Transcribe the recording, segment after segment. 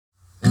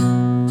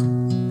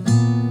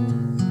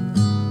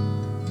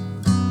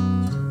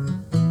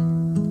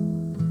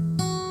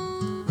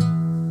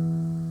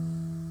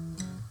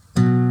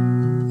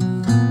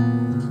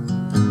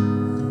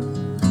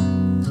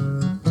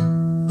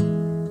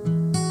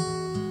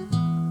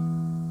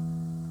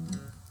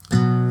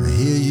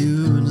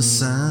the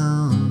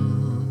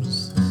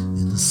sounds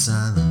in the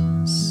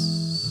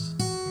silence.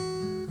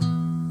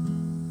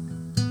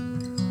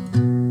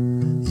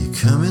 You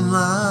come in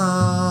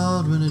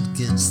loud when it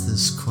gets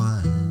this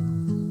quiet.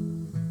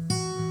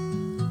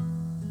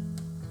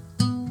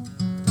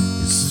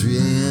 It's 3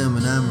 a.m.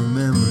 and I'm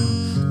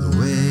remembering the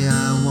way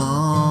I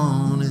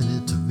wanted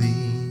it to be.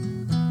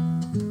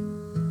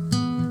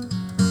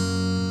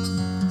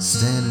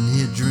 Standing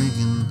here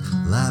drinking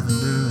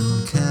lavender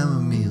and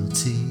chamomile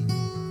tea.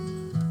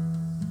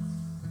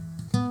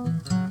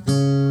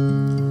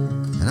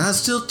 And I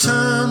still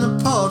turn the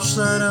porch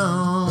light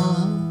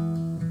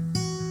on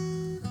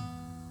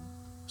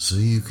so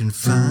you can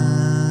find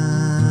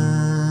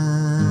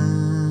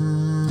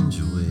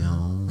your way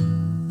home.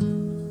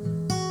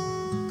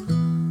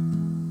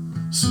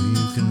 So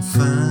you can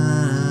find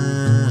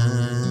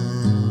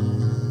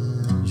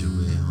your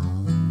way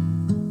home.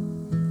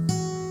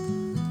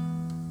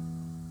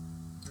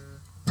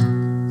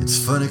 It's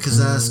funny 'cause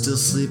I still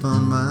sleep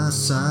on my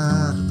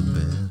side of the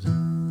bed.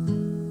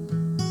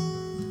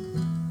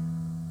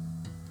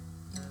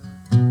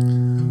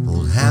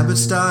 Old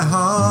habits die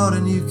hard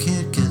and you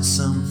can't get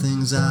some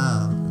things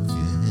out of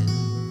your head.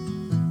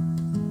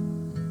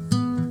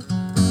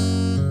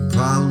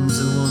 Problems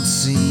that once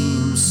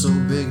seemed so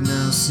big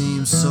now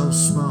seem so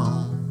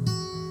small.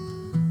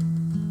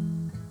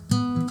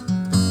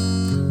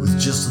 With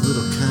just a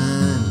little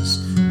kindness,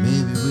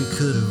 maybe we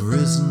could have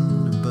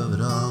risen above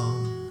it all.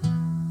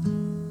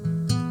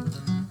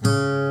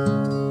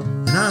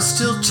 And I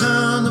still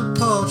turn the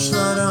porch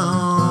light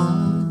on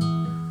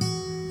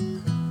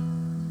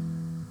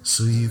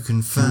so you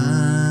can find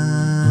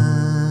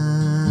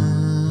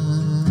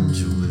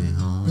your way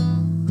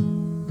home.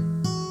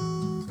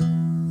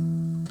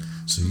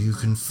 So you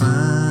can find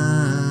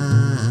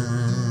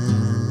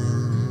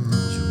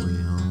your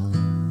way home.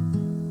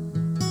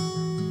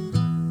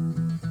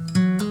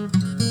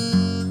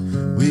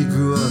 We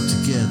grew up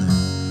together,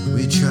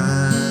 we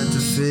tried to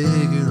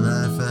figure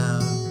life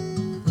out.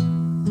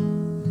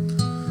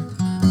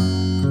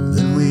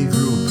 Then we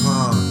grew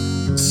apart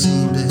and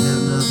seemed to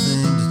have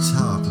nothing to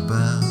talk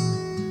about.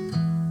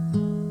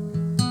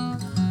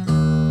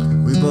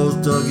 We both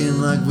dug in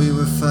like we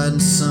were fighting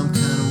some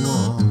kind of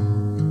war.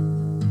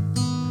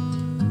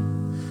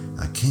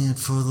 I can't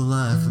for the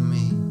life of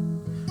me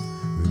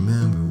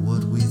remember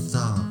what we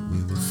thought we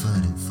were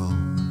fighting for.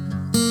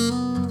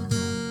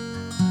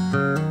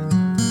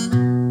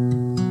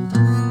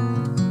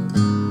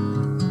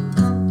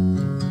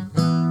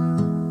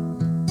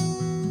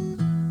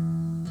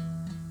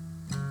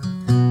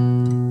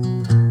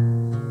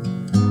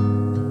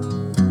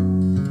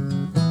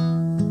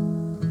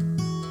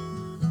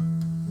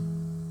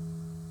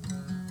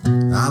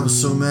 I was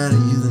so mad at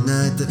you the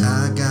night that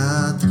I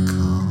got the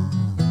call.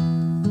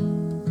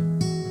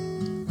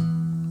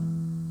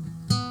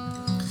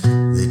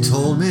 They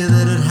told me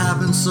that it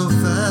happened so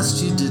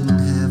fast you didn't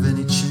have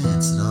any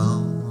chance at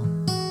all.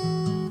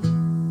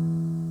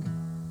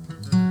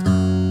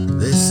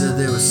 They said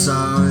they were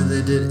sorry,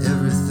 they did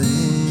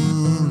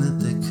everything that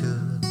they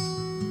could.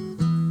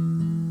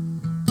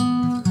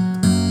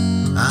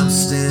 I'm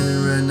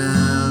standing right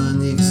now in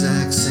the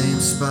exact same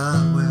spot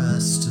where I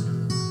stood.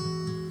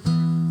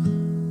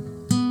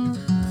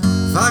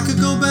 If I could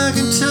go back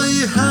and tell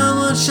you how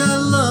much I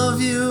love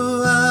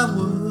you, I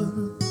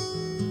would.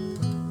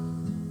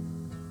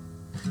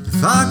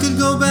 If I could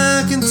go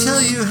back and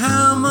tell you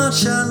how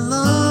much I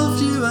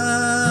loved you,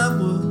 I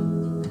would.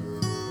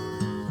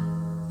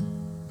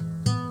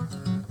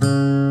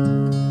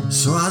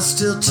 So I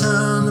still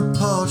turn the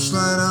porch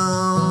light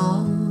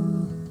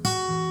on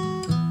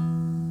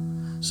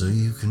so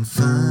you can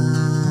find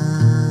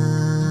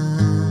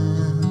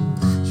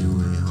your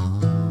way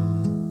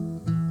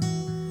home.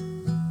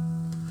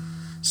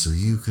 So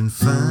you can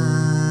find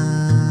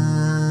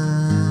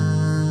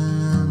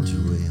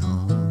your way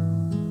home.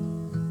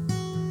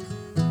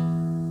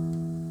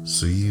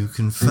 So you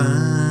can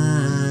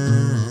find